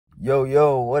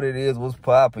Yo, what it is, what's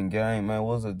poppin', gang, man?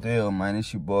 What's the deal, man?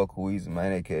 It's your boy Koweezy,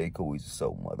 man, aka Koweezy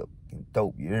so motherfucking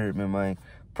dope, you heard me, man?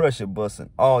 Pressure busting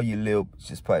all your little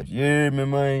bitches pipes, you heard me,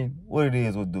 man? What it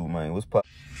is, what do, man? What's poppin'?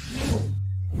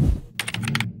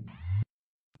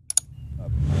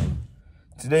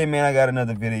 Today, man, I got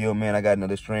another video, man. I got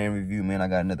another strain review, man. I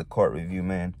got another cart review,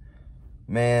 man.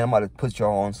 Man, I'm about to put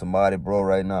y'all on somebody, bro,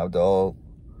 right now, dog.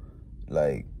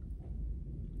 Like,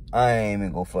 I ain't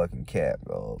even gonna fucking cap,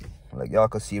 dog. Like, y'all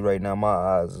can see right now, my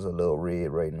eyes is a little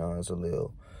red right now. It's a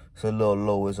little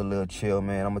low, it's a little chill,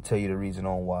 man. I'm gonna tell you the reason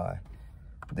on why.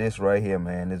 This right here,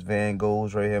 man. This Van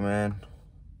Gogh's right here, man.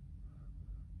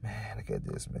 Man, look at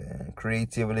this, man.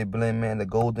 Creativity blend, man. The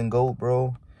golden goat,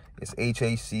 bro. It's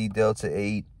HAC Delta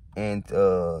 8 and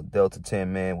Delta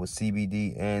 10, man, with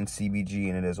CBD and CBG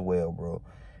in it as well, bro.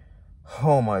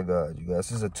 Oh my God, you guys.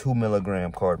 This is a 2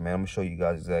 milligram cart, man. I'm gonna show you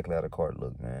guys exactly how the cart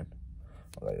look, man.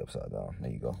 I'll lay it upside down. There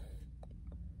you go.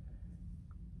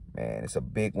 Man, it's a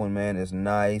big one, man. It's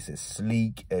nice. It's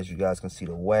sleek. As you guys can see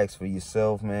the wax for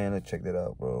yourself, man. Let's check that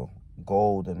out, bro.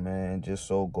 Golden, man. Just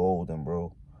so golden,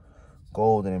 bro.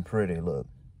 Golden and pretty, look.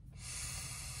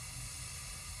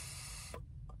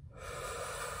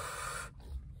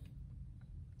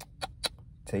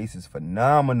 Taste is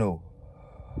phenomenal.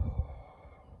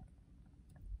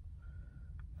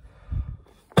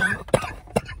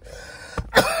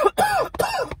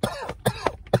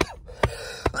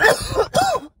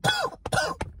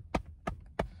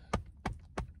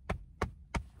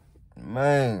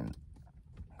 Man.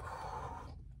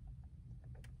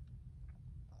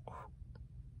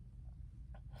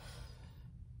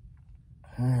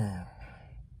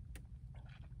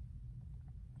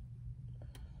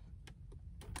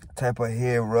 Type of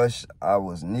hair rush I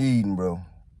was needing, bro.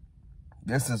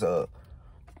 This is a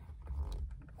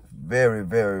very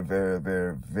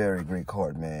great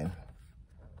card, man.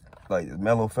 Like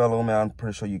Mellow fellow, man. I'm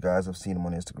pretty sure you guys have seen him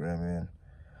on Instagram, man.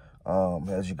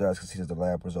 As you guys can see, there's the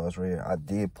lab results right here. I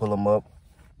did pull them up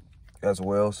as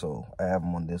well, so I have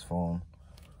them on this phone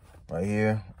right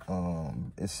here.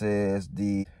 It says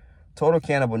the total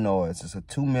cannabinoids. It's a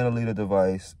 2 milliliter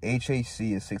device.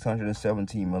 HHC is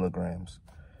 617 milligrams.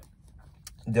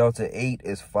 Delta 8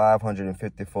 is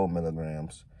 554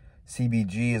 milligrams.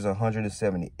 CBG is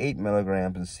 178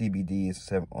 milligrams, and CBD is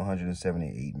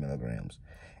 178 milligrams.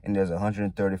 And there's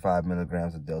 135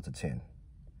 milligrams of Delta 10.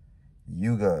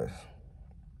 You guys,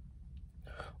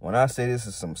 when I say this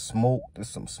is some smoke, this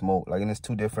is some smoke. Like, and there's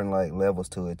two different like levels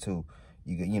to it too.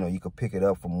 You could pick it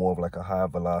up for more of like a high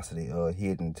velocity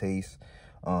hidden taste,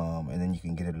 and then you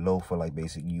can get it low for like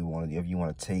basic. If you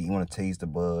want to taste the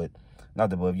bud, not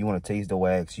the bud. If you want to taste the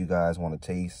wax, you guys want to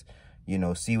taste,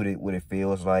 see what it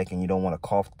feels like, and you don't want to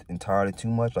cough entirely too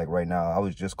much. Like right now, I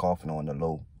was just coughing on the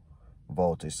low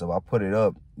voltage, so I put it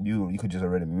up. You could just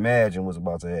already imagine what's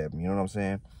about to happen. You know what I'm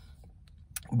saying?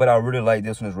 But I really like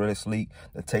this one. It's really sleek.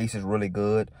 The taste is really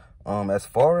good. As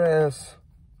far as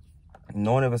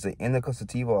knowing if it's an indica,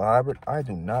 sativa, or hybrid, I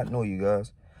do not know, you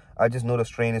guys. I just know the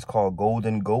strain is called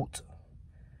Golden Goat.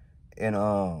 And,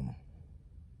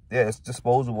 yeah, it's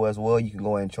disposable as well. You can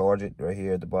go ahead and charge it right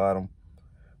here at the bottom.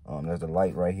 There's the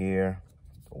light right here.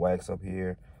 The wax up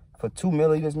here. For 2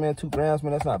 milliliters, man, 2 grams,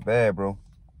 man, that's not bad, bro.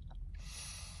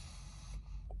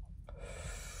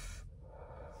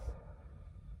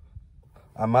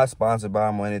 I'm not sponsored by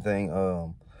them or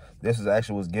anything. This is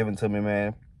actually was given to me,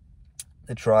 man,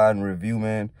 to try and review,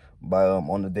 man, by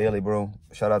on the daily, bro.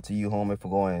 Shout out to you, homie, for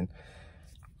going and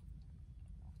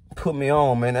put me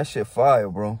on, man. That shit fire,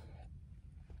 bro.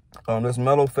 This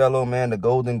Mellow fellow, man, the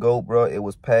Golden Goat, bro, it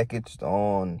was packaged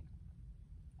on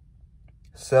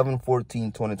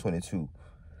 7/14/2022.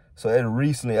 So it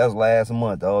recently, that was last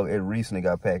month, dog. It recently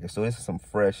got packaged. So this is some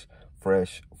fresh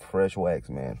wax,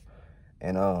 man.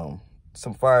 And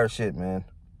some fire shit, man.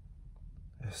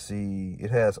 Let's see,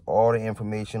 it has all the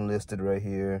information listed right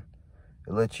here.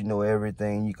 It lets you know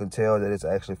everything. You can tell that it's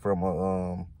actually from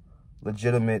a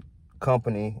legitimate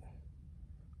company,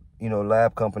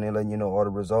 lab company, letting you know all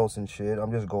the results and shit.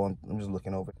 I'm just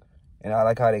looking over it. And I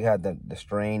like how they got the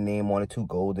strain name on it too.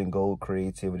 Golden Gold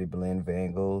Creativity Blend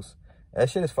Van Gogh's. That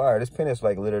shit is fire. This pen is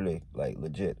like literally like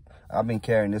legit. I've been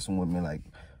carrying this one with me. Like,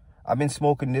 I've been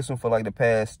smoking this one for like the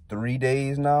past 3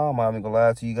 days now. I'm not even gonna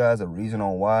lie to you guys. The reason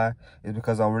on why is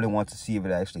because I really want to see if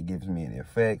it actually gives me any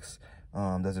effects.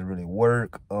 Does it really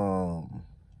work?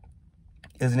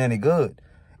 Isn't any good?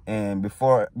 And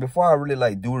before I really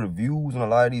like do reviews on a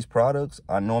lot of these products,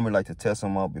 I normally like to test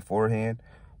them out beforehand,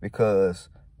 because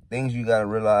things you gotta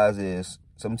realize is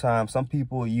Sometimes some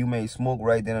people, you may smoke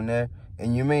right then and there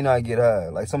and you may not get high.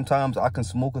 Like sometimes I can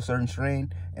smoke a certain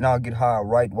strain and I'll get high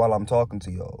right while I'm talking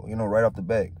to y'all, you know, right off the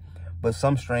bat. But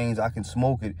some strains I can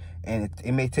smoke it and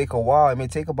it may take a while. It may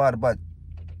take about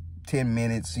 10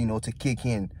 minutes, you know, to kick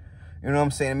in. You know what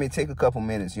I'm saying? It may take a couple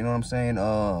minutes, you know what I'm saying?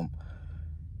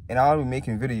 And I'll be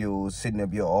making videos sitting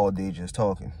up here all day just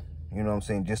talking. You know what I'm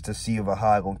saying? Just to see if a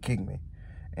high gonna kick me.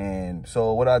 And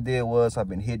so what I did was I've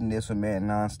been hitting this one, man,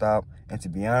 nonstop. And to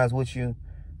be honest with you,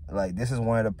 like this is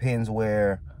one of the pens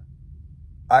where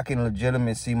I can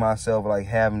legitimately see myself like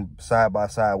having side by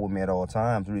side with me at all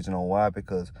times. The reason why,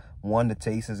 because one, the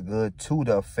taste is good. Two,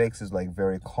 the effects is like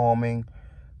very calming.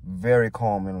 Very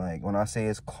calming. Like when I say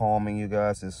it's calming, you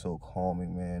guys, it's so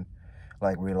calming, man.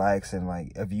 Like relaxing.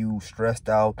 Like if you stressed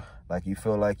out, like you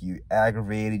feel like you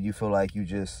aggravated, you feel like you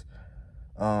just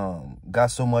got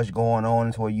so much going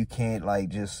on to where you can't like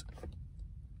just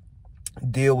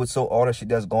deal with all the shit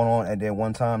that's going on at that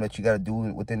one time that you got to do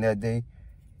within that day.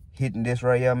 Hitting this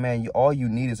right here, man, all you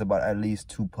need is about at least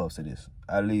 2 puffs of this.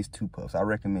 At least 2 puffs. I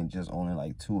recommend just only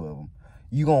like 2 of them.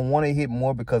 You're going to want to hit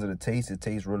more because of the taste. It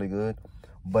tastes really good.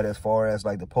 But as far as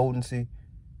like the potency,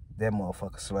 that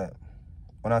motherfucker slap.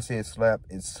 When I say it slap,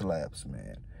 it slaps,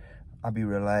 man. I be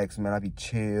relaxed, man. I be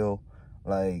chill.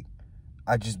 Like,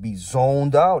 I just be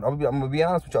zoned out. I'm gonna be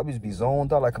honest with you. I just be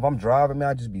zoned out. Like if I'm driving, man,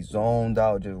 I just be zoned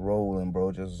out, just rolling,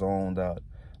 bro, just zoned out.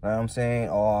 You know what I'm saying?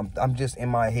 Or I'm just in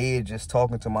my head, just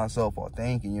talking to myself or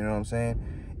thinking. You know what I'm saying?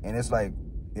 And it's like,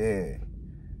 yeah,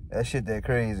 that shit that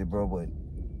crazy, bro. But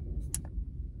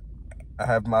I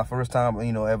have my first time,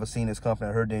 you know, ever seen this company.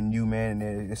 I heard they're new, man,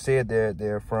 and it said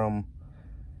they're from.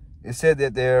 It said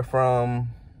that they're from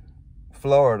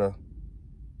Florida.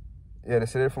 Yeah, they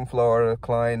said they're from Florida.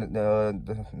 Client,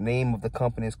 the name of the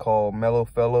company is called Mellow.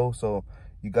 So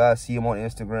you guys see them on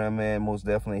Instagram, man. Most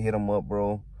definitely hit them up,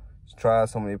 bro. Just try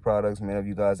some of their products, man. If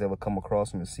you guys ever come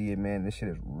across them and see it, man, this shit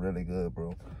is really good,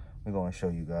 bro. We're gonna show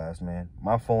you guys, man.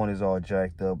 My phone is all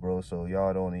jacked up, bro. So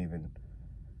y'all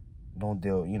don't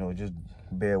deal, you know, just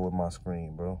bear with my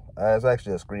screen, bro. It's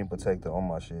actually a screen protector on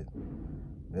my shit.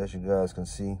 As you guys can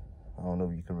see, I don't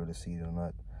know if you can really see it or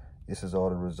not. This is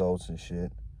all the results and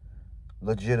shit.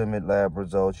 Legitimate lab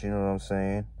results, you know what I'm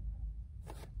saying?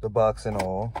 The box and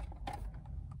all.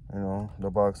 You know, the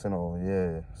box and all,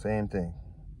 yeah, same thing.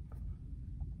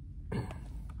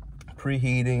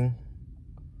 Preheating,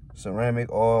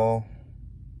 ceramic oil,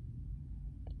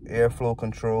 airflow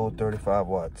control, 35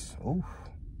 watts. Oof,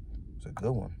 it's a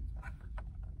good one.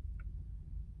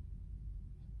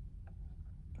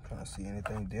 I'm trying to see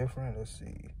anything different. Let's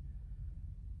see.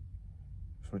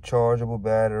 It's rechargeable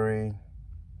battery.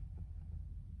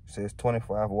 It says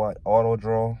 25 watt auto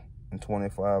draw and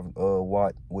 25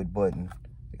 watt with button.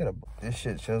 This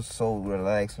shit just so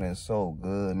relaxing and so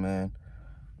good, man.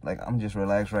 Like I'm just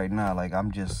relaxed right now. Like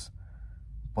I'm just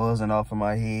buzzing off in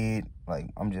my head. Like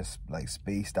I'm just like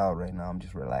spaced out right now. I'm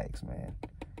just relaxed, man.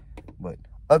 But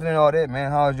other than all that, man,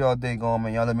 how's y'all day going,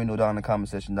 man? Y'all let me know down in the comment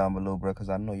section down below, bro, because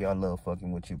I know y'all love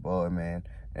fucking with your boy, man.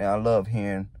 And I love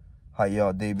hearing how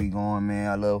y'all day be going, man.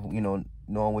 I love, you know,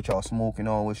 knowing what y'all smoking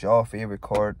on, what's y'all favorite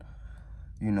card.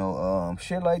 You know,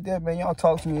 shit like that, man. Y'all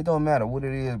talk to me. It don't matter what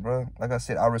it is, bro. Like I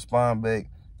said, I respond back.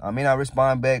 I mean, I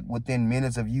respond back within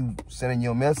minutes of you sending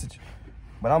your message.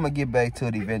 But I'm going to get back to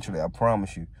it eventually. I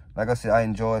promise you. Like I said, I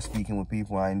enjoy speaking with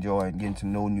people. I enjoy getting to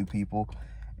know new people.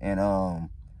 And,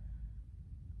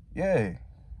 yeah.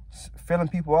 Filling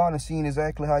people out and seeing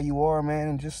exactly how you are, man.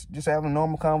 And just having a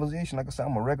normal conversation. Like I said,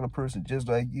 I'm a regular person just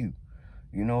like you.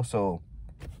 You know, so,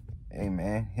 hey,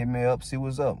 man. Hit me up. See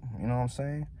what's up. You know what I'm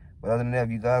saying? But other than that, if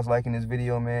you guys liking this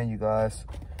video, man, you guys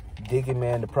digging,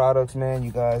 man, the products, man,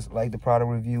 you guys like the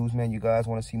product reviews, man, you guys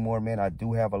want to see more, man, I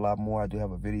do have a lot more. I do have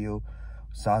a video.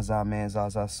 Zaza, man,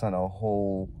 Zaza sent a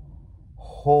whole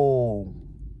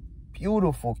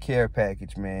beautiful care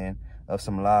package, man, of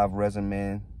some live resin,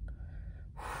 man.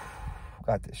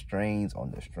 Got the strains on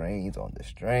the strains on the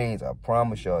strains. I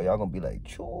promise y'all gonna be like,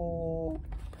 choo.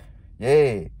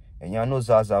 Yeah. And y'all know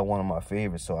Zaza one of my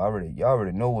favorites, so y'all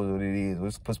already know what it is.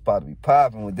 It's supposed to be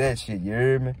popping with that shit, you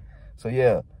heard me? So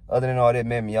yeah, other than all that,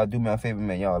 man, y'all do me a favor,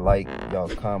 man. Y'all like, y'all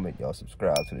comment, y'all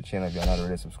subscribe to the channel if y'all not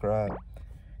already subscribed.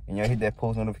 And y'all hit that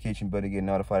post notification bell to get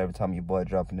notified every time your boy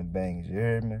dropping the bangers, you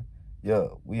heard me?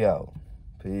 Yo, we out.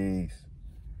 Peace.